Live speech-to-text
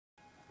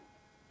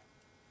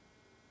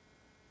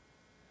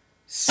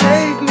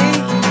Save me,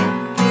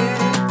 yeah.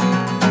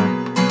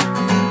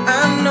 I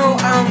know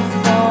I'm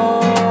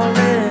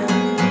falling,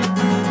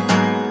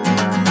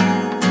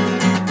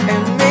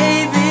 and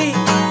maybe,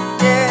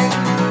 yeah,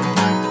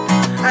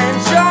 I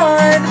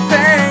enjoy the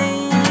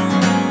pain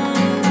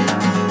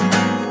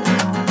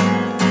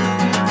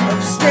of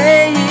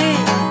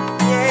staying,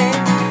 yeah,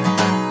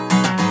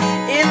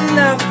 in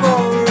love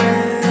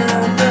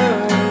forever,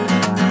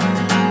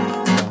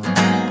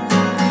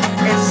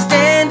 and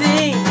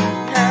standing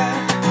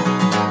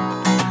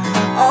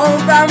all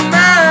by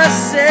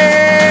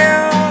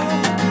myself,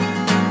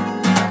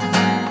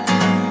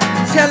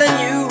 telling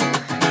you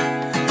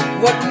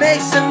what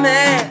makes a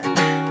man.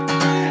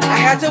 I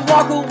had to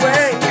walk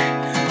away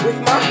with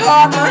my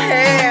heart in my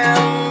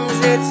hands.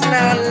 It's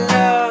not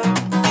love,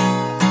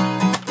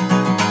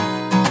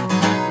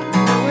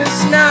 no,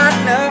 it's not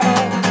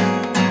love.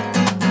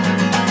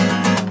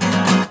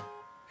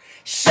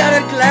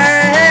 Shattered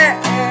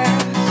glass,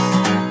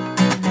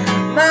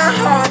 my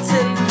heart's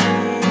in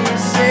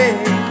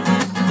pieces.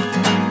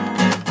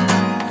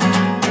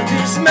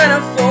 These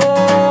metaphors,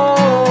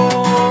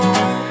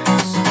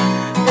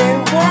 they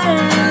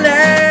won't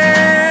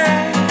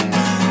last.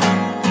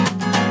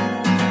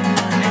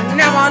 And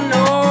now I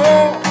know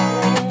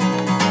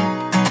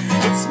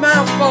it's my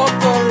fault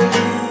for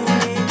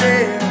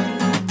leaving,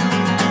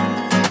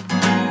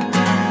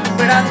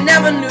 but I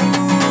never knew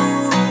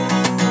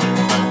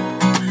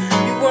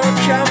you weren't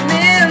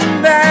coming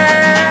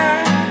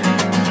back.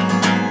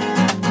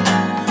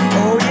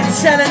 Oh, you're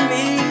telling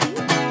me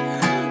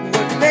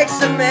what makes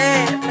a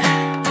man.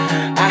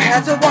 I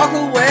had to walk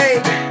away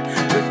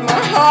with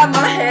my heart in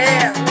my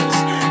hands.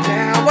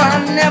 Now I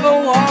never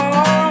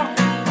want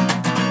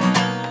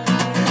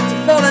to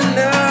fall in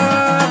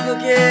love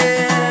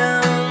again.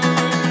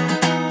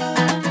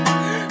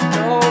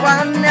 No, I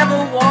never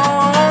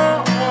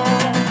want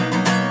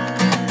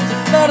to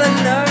fall in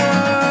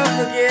love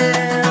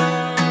again,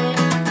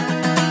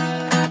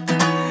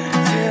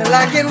 till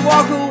I can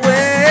walk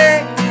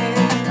away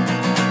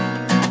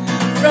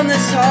from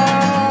this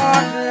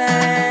heartland.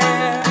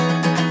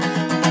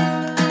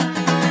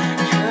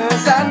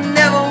 I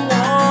never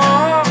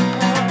want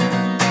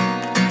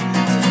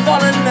to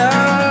fall in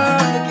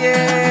love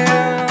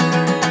again.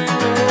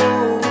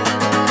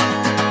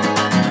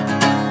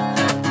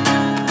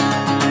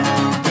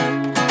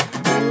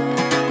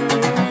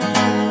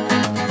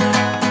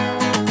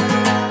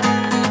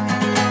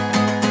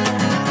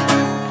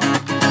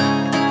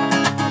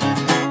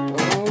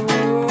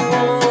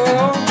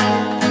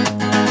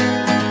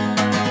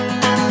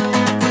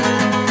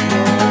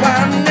 No, I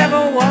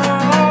never want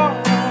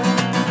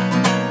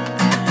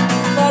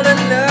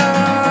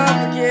love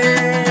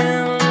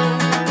again.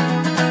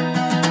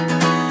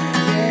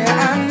 Yeah,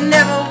 I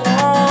never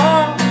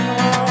want to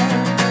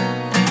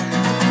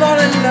fall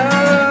in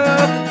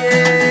love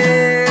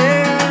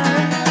again.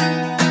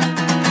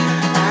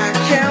 I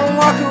can't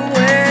walk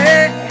away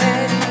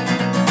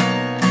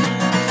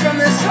from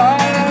this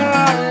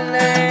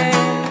heartland,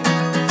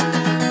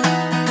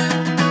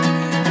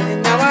 and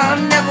now I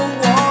never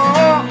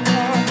want to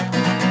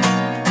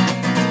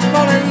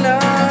fall in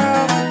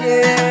love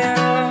again.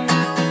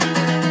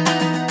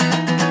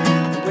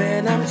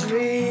 I'm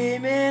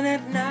dreaming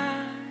at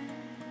night,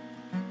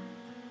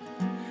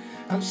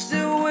 I'm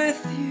still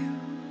with you,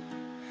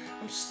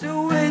 I'm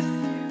still with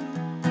you.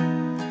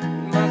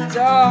 In my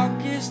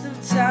darkest of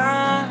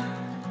times,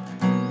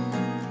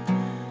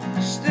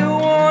 I still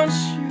want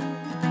you,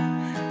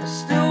 I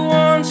still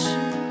want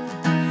you.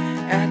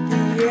 At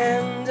the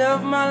end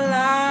of my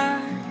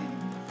life,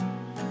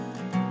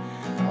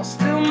 I'll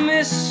still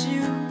miss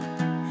you,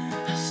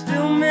 I'll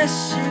still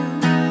miss you.